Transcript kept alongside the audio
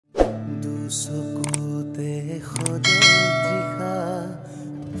চকুতে সদৃশা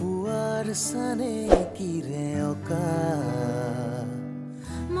পুৱাৰ চানে কিৰে অকা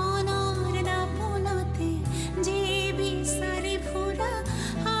মনৰ দাপোনতে যি বিচাৰি ফুৰা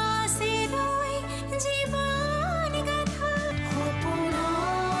আছে ৰৈ জীৱন গাথা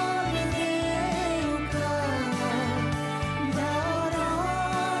সপোনৰ দেউকা ডাৱৰৰ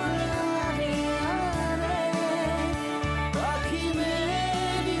আৰিয়াৰে পাখি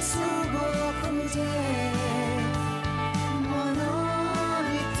মেলি চুব খোজে মনৰ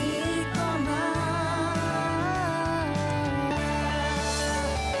ঠিকনা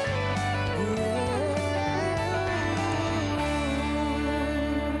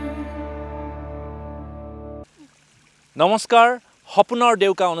নমস্কাৰ সপোনৰ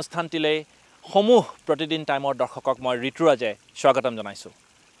দেউকা অনুষ্ঠানটিলৈ সমূহ প্ৰতিদিন টাইমৰ দৰ্শকক মই ঋতুৰাজে স্বাগতম জনাইছোঁ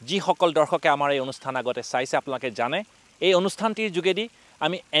যিসকল দৰ্শকে আমাৰ এই অনুষ্ঠান আগতে চাইছে আপোনালোকে জানে এই অনুষ্ঠানটিৰ যোগেদি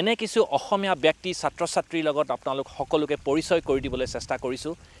আমি এনে কিছু অসমীয়া ব্যক্তি ছাত্ৰ ছাত্ৰীৰ লগত আপোনালোক সকলোকে পৰিচয় কৰি দিবলৈ চেষ্টা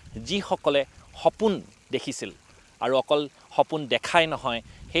কৰিছোঁ যিসকলে সপোন দেখিছিল আৰু অকল সপোন দেখাই নহয়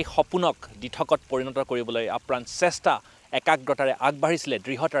সেই সপোনক দিঠকত পৰিণত কৰিবলৈ আপ্ৰাণ চেষ্টা একাগ্ৰতাৰে আগবাঢ়িছিলে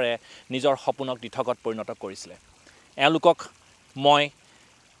দৃঢ়তাৰে নিজৰ সপোনক দিঠকত পৰিণত কৰিছিলে এওঁলোকক মই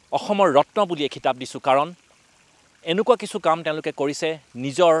অসমৰ ৰত্ন বুলিয়ে খিতাপ দিছোঁ কাৰণ এনেকুৱা কিছু কাম তেওঁলোকে কৰিছে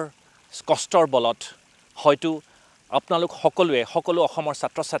নিজৰ কষ্টৰ বলত হয়তো আপোনালোক সকলো অসমৰ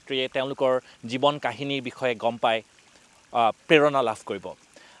ছাত্ৰ ছাত্ৰীয়ে তেওঁলোকৰ জীৱন কাহিনীৰ বিষয়ে গম পাই প্ৰেৰণা লাভ কৰিব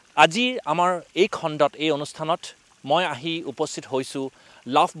আজি আমাৰ এই খণ্ডত এই অনুষ্ঠানত মই আহি উপস্থিত হৈছোঁ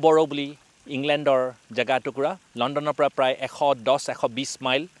লাভবৰো বুলি ইংলেণ্ডৰ জেগা টুকুৰা লণ্ডনৰ পৰা প্ৰায় 110-120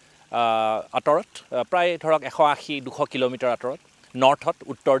 মাইল আঁতৰত প্ৰায় ধৰক 180-200 কিলোমিটাৰ আঁতৰত নৰ্থত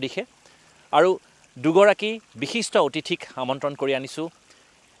উত্তৰ দিশে আৰু দুগৰাকী বিশিষ্ট অতিথিক আমন্ত্ৰণ কৰি আনিছোঁ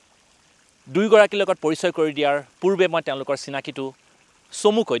দুয়োগৰাকীৰ লগত পৰিচয় কৰি দিয়াৰ পূৰ্বে মই তেওঁলোকৰ চিনাকিটো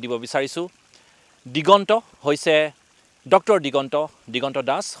চমুকৈ দিব বিচাৰিছোঁ দিগন্ত হৈছে ডক্টৰ দিগন্ত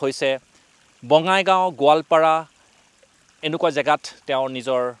দাস হৈছে বঙাইগাঁও গোৱালপাৰা এনেকুৱা জেগাত তেওঁৰ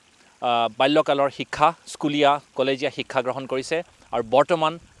নিজৰ বাল্যকালৰ শিক্ষা স্কুলীয়া কলেজীয়া শিক্ষা গ্ৰহণ কৰিছে আৰু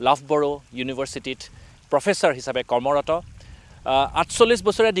বৰ্তমান লাভবৰো ইউনিভাৰ্চিটিত প্ৰফেচৰ হিচাপে কৰ্মৰত 48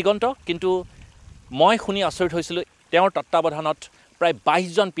 বছৰীয়া দিগন্ত কিন্তু মই শুনি আচৰিত হৈছিলোঁ তেওঁৰ তত্ত্বাৱধানত প্ৰায়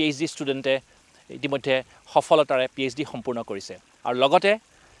 22জন PhD ষ্টুডেণ্টে ইতিমধ্যে সফলতাৰে PhD সম্পূৰ্ণ কৰিছে আৰু লগতে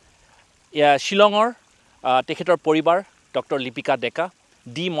শ্বিলঙৰ তেখেতৰ পৰিবাৰ ডক্টৰ লিপিকা ডেকা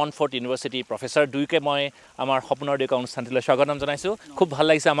DeMontfort ইউনিভাৰ্চিটিৰ প্ৰফেচৰ দুয়োকে মই আমাৰ সপোনৰ দেউকা অনুষ্ঠানটিলৈ স্বাগতম জনাইছোঁ খুব ভাল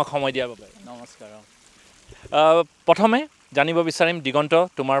লাগিছে আমাক সময় দিয়াৰ বাবে নমস্কাৰ প্ৰথমে জানিব বিচাৰিম দিগন্ত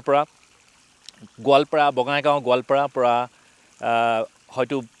তোমাৰ পৰা গোৱালপাৰা বঙাইগাঁও গোৱালপাৰাৰ পৰা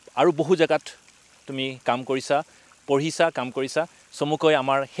হয়তো আৰু বহু জেগাত তুমি কাম কৰিছা পঢ়িছা কাম কৰিছা চমুকৈ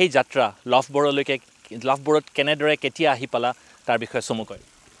আমাৰ সেই যাত্ৰা লাভবৰোত কেনেদৰে কেতিয়া আহি পালা তাৰ বিষয়ে চমুকৈ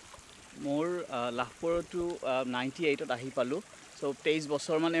মোৰ লাভবৰোটো 98ত আহি পালোঁ চ' 23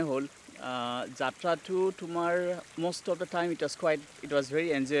 বছৰ মানে হ'ল যাত্ৰাটো তোমাৰ most of the time it was very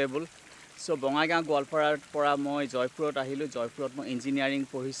enjoyable চ' বঙাইগাঁও গোৱালপাৰাৰ পৰা মই জয়পুৰত আহিলোঁ জয়পুৰত মই ইঞ্জিনিয়াৰিং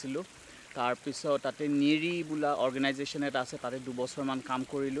পঢ়িছিলোঁ তাৰপিছত তাতে নিৰি বোলা অৰ্গেনাইজেশ্যন এটা আছে তাতে 2 বছৰমান কাম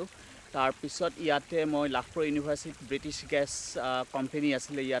কৰিলোঁ তাৰপিছত ইয়াতে মই লাভবৰো ইউনিভাৰ্চিটিত ব্ৰিটিছ গেছ কোম্পানী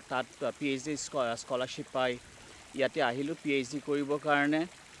আছিলে ইয়াত তাত PhD স্কলাৰশ্বিপ পাই ইয়াতে আহিলোঁ PhD কৰিবৰ কাৰণে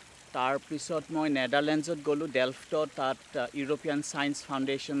তাৰপিছত মই নেডাৰলেণ্ডছত গ'লোঁ ডেলফ্টত তাত ইউৰোপিয়ান ছায়েন্স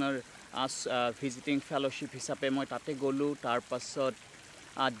ফাউণ্ডেশ্যনৰ ভিজিটিং ফেল'শ্বিপ হিচাপে মই তাতে গ'লোঁ তাৰপাছত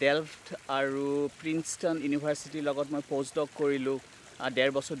ডেলফ্ট আৰু প্ৰিন্সটন ইউনিভাৰ্চিটিৰ লগত মই পষ্ট ডক কৰিলোঁ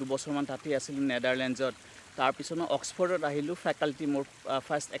 1.5 বছৰ 2 বছৰমান তাতে আছিলোঁ নেডাৰলেণ্ডছত তাৰপিছত মই অক্সফৰ্ডত আহিলোঁ ফেকাল্টি মোৰ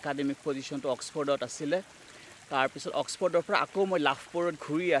ফাৰ্ষ্ট একাডেমিক পজিশ্যনটো অক্সফৰ্ডত আছিলে তাৰপিছত অক্সফৰ্ডৰ পৰা আকৌ মই লাভবৰোত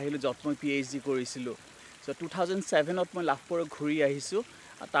ঘূৰি আহিলোঁ য'ত মই PhD কৰিছিলোঁ চ' 2007ত মই লাভবৰো ঘূৰি আহিছোঁ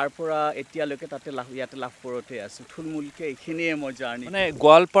তাৰ পৰা এতিয়ালৈকে তাতে ইয়াতে লাভবৰোতে আছোঁ থুলমূলকৈ এইখিনিয়ে মোৰ জাৰ্ণি মানে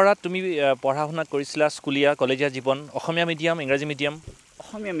গোৱালপাৰাত তুমি পঢ়া শুনা কৰিছিলা স্কুলীয়া কলেজীয়া জীৱন অসমীয়া মিডিয়াম ইংৰাজী মিডিয়াম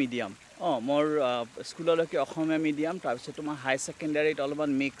অসমীয়া মিডিয়াম মোৰ স্কুললৈকে অসমীয়া মিডিয়াম তাৰপিছত তোমাৰ হাই ছেকেণ্ডাৰীত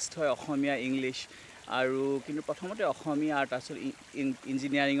অলপমান মিক্সড হয় অসমীয়া ইংলিছ আৰু কিন্তু প্ৰথমতে অসমীয়া আৰু তাৰপিছত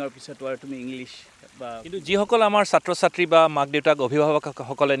ইঞ্জিনিয়াৰিঙৰ পিছতো আৰু তুমি ইংলিছ বা কিন্তু যিসকল আমাৰ ছাত্ৰ ছাত্ৰী বা মাক দেউতাক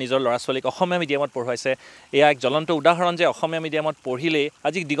অভিভাৱকসকলে নিজৰ ল'ৰা ছোৱালীক অসমীয়া মিডিয়ামত পঢ়ুৱাইছে এয়া এক জ্বলন্ত উদাহৰণ যে অসমীয়া মিডিয়ামত পঢ়িলেই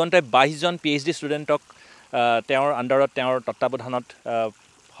আজি দিগন্তই 22জন PhD ষ্টুডেণ্টক তেওঁৰ আণ্ডাৰত তেওঁৰ তত্ত্বাৱধানত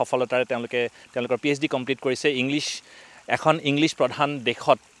সফলতাৰে তেওঁলোকৰ PhD কমপ্লিট কৰিছে এখন ইংলিছ প্ৰধান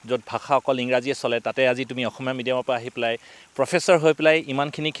দেশত য'ত ভাষা অকল ইংৰাজীয়ে চলে তাতে আজি তুমি অসমীয়া মিডিয়ামৰ পৰা আহি পেলাই প্ৰফেচৰ হৈ পেলাই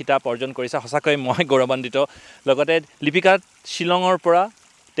ইমানখিনি কিতাপ অৰ্জন কৰিছা সঁচাকৈ মই গৌৰৱান্বিত লগতে লিপিকা শ্বিলঙৰ পৰা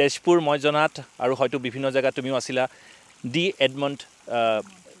তেজপুৰ মই জনাত আৰু হয়তো বিভিন্ন জেগাত তুমিও আছিলা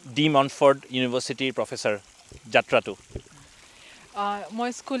DeMontfort ইউনিভাৰ্চিটিৰ প্ৰফেচৰ যাত্ৰাটো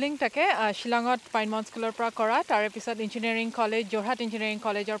মই স্কুলিং তাকে শিলঙত পাইনমন স্কুলৰ পৰা কৰা তাৰে পিছত ইঞ্জিনিয়াৰিং কলেজ যোৰহাট ইঞ্জিনিয়াৰিং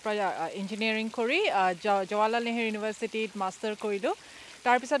কলেজৰ পৰা ইঞ্জিনিয়াৰিং কৰি জৱাহৰলাল নেহৰু ইউনিভাৰ্চিটিত মাষ্টাৰ কৰিলোঁ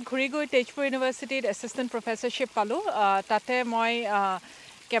তাৰপিছত ঘূৰি গৈ তেজপুৰ ইউনিভাৰ্চিটিত এছিষ্টেণ্ট প্ৰফেচাৰশ্বিপ পালোঁ তাতে মই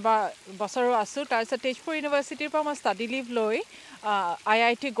কেইবা বছৰো আছোঁ তাৰপিছত তেজপুৰ ইউনিভাৰ্চিটিৰ পৰা মই ষ্টাডি লিভ লৈ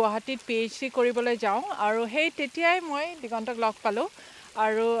IIT গুৱাহাটীত PhD কৰিবলৈ যাওঁ আৰু সেই তেতিয়াই মই দিগন্তক লগ পালোঁ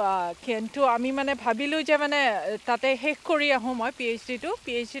আৰু কিন্তু আমি মানে ভাবিলোঁ যে মানে তাতে শেষ কৰি আহোঁ মই PhD-টো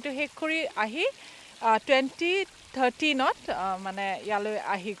শেষ কৰি আহি 2013ত মানে ইয়ালৈ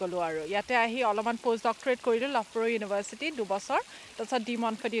আহি গ'লোঁ আৰু ইয়াতে আহি অলপমান পোষ্ট ডক্টৰেট কৰিলোঁ লাভবৰো ইউনিভাৰ্চিটি 2 বছৰ তাৰপিছত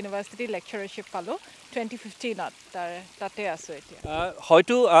DeMontfort ইউনিভাৰ্চিটি লেকচাৰশ্বিপ পালোঁ 2015ত তাতে আছোঁ এতিয়া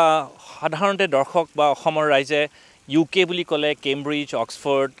হয়তো সাধাৰণতে দৰ্শক বা অসমৰ ৰাইজে UK বুলি ক'লে Cambridge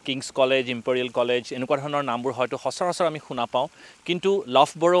Oxford Kings college imperial college এনেকুৱা ধৰণৰ নামবোৰ হয়তো সচৰাচৰ আমি শুনা পাওঁ কিন্তু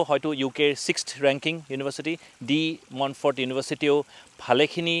লাভবৰো হয়তো UKৰ 6th ৰেংকিং ইউনিভাৰ্চিটি DeMontfort ইউনিভাৰ্চিটিও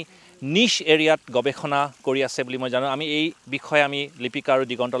ভালেখিনি নিশ এৰিয়াত গৱেষণা কৰি আছে বুলি মই জানো আমি এই বিষয়ে আমি লিপিকা আৰু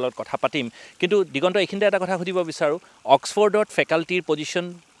দিগন্তৰ লগত কথা পাতিম কিন্তু দিগন্ত এইখিনিতে এটা কথা সুধিব বিচাৰোঁ অক্সফৰ্ডত ফেকাল্টিৰ পজিশ্যন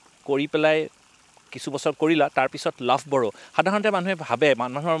কৰি পেলাই কিছু বছৰ কৰিলা তাৰপিছত লাভবৰো সাধাৰণতে মানুহে ভাবে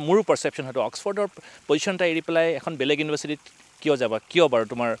মানুহৰ মোৰো পাৰচেপশ্যন হয়তো অক্সফৰ্ডৰ পজিশ্যনটা এৰি পেলাই এখন বেলেগ ইউনিভাৰ্চিটিত কিয় বাৰু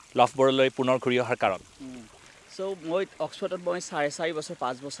তোমাৰ লাভবৰোলৈ পুনৰ ঘূৰি অহাৰ কাৰণ মই অক্সফৰ্ডত মই 4.5 বছৰ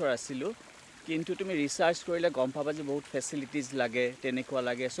 5 বছৰ আছিলোঁ কিন্তু তুমি ৰিচাৰ্চ কৰিলে গম পাবা যে বহুত ফেচিলিটিজ লাগে তেনেকুৱা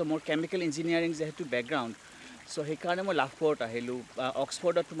লাগে মোৰ কেমিকেল ইঞ্জিনিয়াৰিং যেহেতু বেকগ্ৰাউণ্ড সেইকাৰণে মই লাভবৰত আহিলোঁ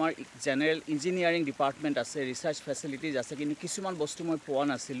অক্সফৰ্ডত তোমাৰ জেনেৰেল ইঞ্জিনিয়াৰিং ডিপাৰ্টমেণ্ট আছে ৰিচাৰ্চ ফেচিলিটিজ আছে কিন্তু কিছুমান বস্তু মই পোৱা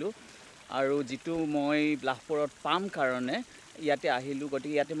নাছিলোঁ আৰু যিটো মই লাভবৰত পাম কাৰণে ইয়াতে আহিলোঁ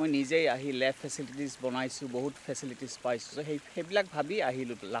গতিকে ইয়াতে মই নিজেই আহি লেব ফেচিলিটিজ বনাইছোঁ বহুত ফেচিলিটিজ পাইছোঁ সেইবিলাক ভাবি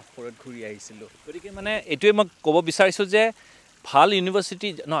আহিলোঁ লাভবৰত ঘূৰি আহিছিলোঁ গতিকে মানে এইটোৱে মই ক'ব বিচাৰিছোঁ যে ভাল ইউনিভাৰ্চিটি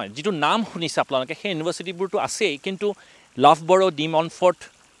নহয় যিটো নাম শুনিছে আপোনালোকে সেই ইউনিভাৰ্চিটিবোৰতো আছেই কিন্তু লাভবৰো DeMontfort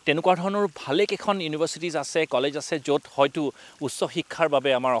তেনেকুৱা ধৰণৰ ভালেকেইখন ইউনিভাৰ্চিটিজ আছে কলেজ আছে য'ত হয়তো উচ্চ শিক্ষাৰ বাবে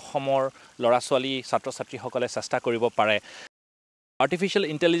আমাৰ অসমৰ ল'ৰা ছোৱালী ছাত্ৰ ছাত্ৰীসকলে চেষ্টা কৰিব পাৰে আৰ্টিফিচিয়েল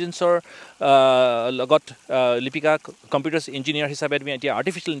ইণ্টেলিজেন্সৰ লগত লিপিকা কম্পিউটাৰ ইঞ্জিনিয়াৰ হিচাপে তুমি এতিয়া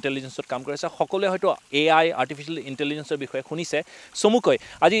আৰ্টিফিচিয়েল ইণ্টেলিজেন্সত কাম কৰিছা সকলোৱে হয়তো AI আৰ্টিফিচিয়েল ইণ্টেলিজেন্সৰ বিষয়ে শুনিছে চমুকৈ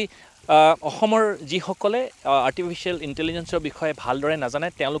আজি অসমৰ যিসকলে আৰ্টিফিচিয়েল ইণ্টেলিজেন্সৰ বিষয়ে ভালদৰে নাজানে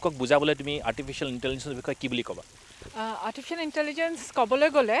তেওঁলোকক বুজাবলৈ তুমি আৰ্টিফিচিয়েল ইণ্টেলিজেন্সৰ বিষয়ে কি বুলি ক'বা আৰ্টিফিচিয়েল ইণ্টেলিজেন্স ক'বলৈ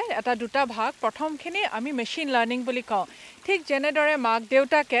গ'লে এটা দুটা ভাগ প্ৰথমখিনি আমি মেচিন লাৰ্ণিং বুলি কওঁ ঠিক যেনেদৰে মাক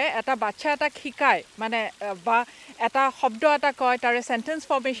দেউতাকে এটা বাচ্চা এটাক শিকায় মানে বা এটা শব্দ এটা কয় তাৰে চেণ্টেন্স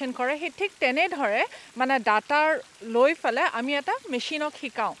ফৰ্মেশ্যন কৰে সেই ঠিক তেনেদৰে মানে ডাটাৰ লৈ পেলাই আমি এটা মেচিনক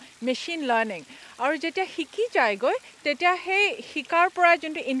শিকাওঁ মেচিন লাৰ্ণিং আৰু যেতিয়া শিকি যায়গৈ তেতিয়া সেই শিকাৰ পৰা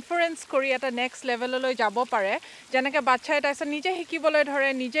যোনটো ইনফাৰেঞ্চ কৰি এটা নেক্সট লেভেললৈ যাব পাৰে যেনেকৈ বাচ্ছা এটা নিজে শিকিবলৈ ধৰে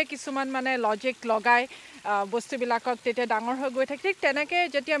নিজে কিছুমান মানে লজিক লগাই বস্তুবিলাকক তেতিয়া ডাঙৰ হৈ গৈ থাকে ঠিক তেনেকৈ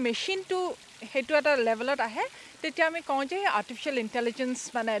যেতিয়া মেচিনটো সেইটো এটা লেভেলত আহে তেতিয়া আমি কওঁ যে আৰ্টিফিচিয়েল ইণ্টেলিজেন্স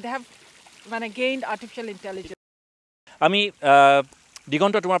মানে দে হেভ মানে গেইনড আৰ্টিফিচিয়েল ইণ্টেলিজেন্স আমি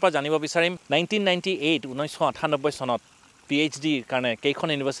দিগন্ত তোমাৰ পৰা জানিব বিচাৰিম 1998 চনত PhDৰ কাৰণে কেইখন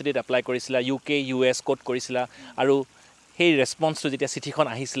ইউনিভাৰ্চিটিত এপ্লাই কৰিছিলা UK US ক'ত কৰিছিলা আৰু সেই ৰেছপন্সটো যেতিয়া চিঠিখন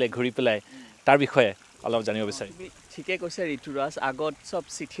আহিছিলে ঘূৰি পেলাই তাৰ বিষয়ে অলপ জানিব বিচাৰিম ঠিকে কৈছে ঋতুৰাজ আগত সব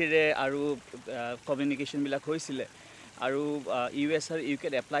চিঠিৰে আৰু কমিউনিকেশ্যনবিলাক হৈছিলে আৰু US আৰু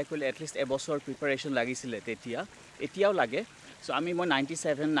UKত এপ্লাই কৰিলে এটলিষ্ট এবছৰ প্ৰিপাৰেশ্যন লাগিছিলে এতিয়াও লাগে আমি মই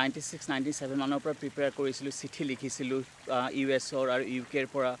 97, 96, 97 মানৰ পৰা প্ৰিপেয়াৰ কৰিছিলোঁ চিঠি লিখিছিলোঁ USৰ আৰু UKৰ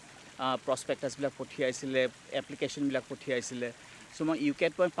পৰা প্ৰস্পেক্টাছবিলাক পঠিয়াইছিলে এপ্লিকেশ্যনবিলাক পঠিয়াইছিলে মই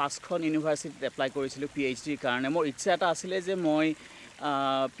UKত মই 5খন ইউনিভাৰ্চিটিত এপ্লাই কৰিছিলোঁ PhDৰ কাৰণে মোৰ ইচ্ছা এটা আছিলে যে মই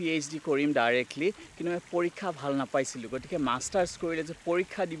PhD কৰিম ডাইৰেক্টলি কিন্তু মই পৰীক্ষা ভাল নাপাইছিলোঁ গতিকে মাষ্টাৰ্ছ কৰিলে যে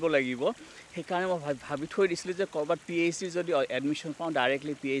পৰীক্ষা দিব লাগিব সেইকাৰণে মই ভাবি থৈ দিছিলোঁ যে ক'ৰবাত PhD যদি এডমিশ্যন পাওঁ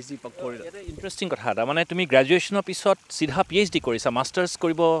ডাইৰেক্টলি PhD কৰিলোঁ এটা ইণ্টাৰেষ্টিং কথা এটা মানে তুমি গ্ৰেজুৱেশ্যনৰ পিছত চিধা PhD কৰিছা মাষ্টাৰ্ছ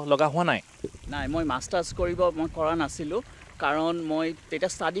কৰিব লগা হোৱা নাই মই মাষ্টাৰ্ছ মই কৰা নাছিলোঁ কাৰণ মই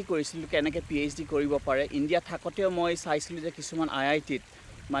তেতিয়া ষ্টাডি কৰিছিলোঁ কেনেকৈ PhD কৰিব পাৰে ইণ্ডিয়া থাকোঁতেও মই চাইছিলোঁ যে কিছুমান IITত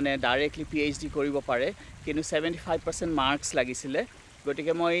মানে ডাইৰেক্টলি PhD কৰিব পাৰে কিন্তু 75% মাৰ্কছ লাগিছিলে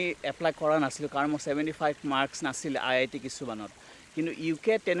গতিকে মই এপ্লাই কৰা নাছিলোঁ কাৰণ মোৰ 75 মাৰ্কছ নাছিলে IIT কিছুমানত কিন্তু UK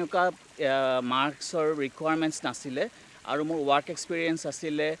তেনেকুৱা মাৰ্কছৰ ৰিকুৱাৰমেণ্টছ নাছিলে আৰু মোৰ ৱৰ্ক এক্সপিৰিয়েঞ্চ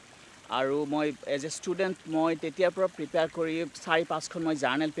আছিলে আৰু মই এজ এ ষ্টুডেণ্ট মই তেতিয়াৰ পৰা প্ৰিপেয়াৰ কৰি 4-5খন মই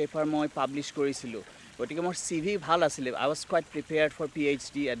জাৰ্নেল পেপাৰ মই পাব্লিছ কৰিছিলোঁ গতিকে মোৰ CV ভাল আছিলে আই was quiet prepared for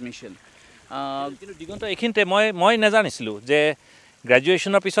PhD admission কিন্তু দিগন্ত এইখিনিতে মই নাজানিছিলোঁ যে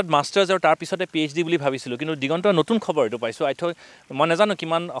গ্ৰেজুৱেশ্যনৰ পিছত মাষ্টাৰ্ছ আৰু তাৰ পিছতে PhD বুলি ভাবিছিলোঁ কিন্তু দিগন্তৰ নতুন খবৰ এইটো পাইছোঁ মই নাজানো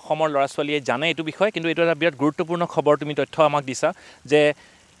কিমান অসমৰ ল'ৰা ছোৱালীয়ে জানে এইটো বিষয়ে কিন্তু এইটো এটা বিৰাট গুৰুত্বপূৰ্ণ খবৰ তুমি তথ্য আমাক দিছা যে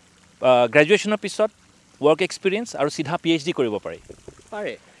গ্ৰেজুৱেশ্যনৰ পিছত ৱৰ্ক এক্সপিৰিয়েঞ্চ আৰু চিধা PhD কৰিব পাৰি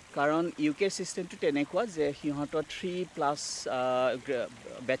পাৰে কাৰণ ইউকে চিষ্টেমটো তেনেকুৱা যে সিহঁতৰ 3+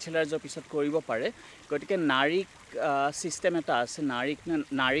 বেচেলাৰ্ছৰ পিছত কৰিব পাৰে গতিকে নাৰিক চিষ্টেম এটা আছে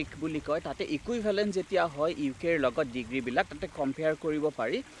নাৰিক বুলি কয় তাতে ইকুইভেলেন্ট যেতিয়া হয় ইউকেৰ লগত ডিগ্ৰীবিলাক তাতে কম্পেয়াৰ কৰিব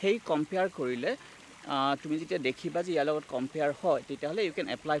পাৰি সেই কম্পেয়াৰ কৰিলে তুমি যেতিয়া দেখিবা যে ইয়াৰ লগত কম্পেয়াৰ হয় তেতিয়াহ'লে U can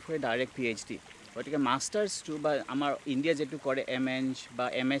apply for A direct PhD গতিকে মাষ্টাৰ্ছটো বা আমাৰ ইণ্ডিয়া যেটো কৰে MN বা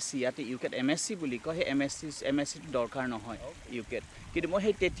MSc ইয়াতে ইউকেত MSc বুলি কয় সেই MSc দৰকাৰ নহয় ইউকেত কিন্তু মই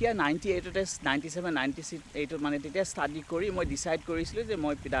সেই তেতিয়া 98তে 97 98ত মানে তেতিয়া ষ্টাডি কৰি মই ডিসাইড কৰিছিলোঁ যে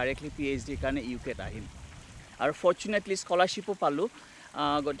মই ডাইৰেক্টলি PhD কাৰণে ইউকেত আহিম আৰু ফৰ্চুনেটলি স্কলাৰশ্বিপো পালোঁ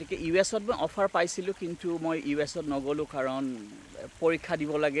গতিকে ইউএছত মই অফাৰ পাইছিলোঁ কিন্তু মই ইউএছত নগ'লোঁ কাৰণ পৰীক্ষা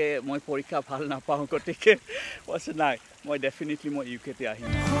দিব লাগে মই পৰীক্ষা ভাল নাপাওঁ গতিকে নাই মই ডেফিনেটলি মই ইউকেতে আহিম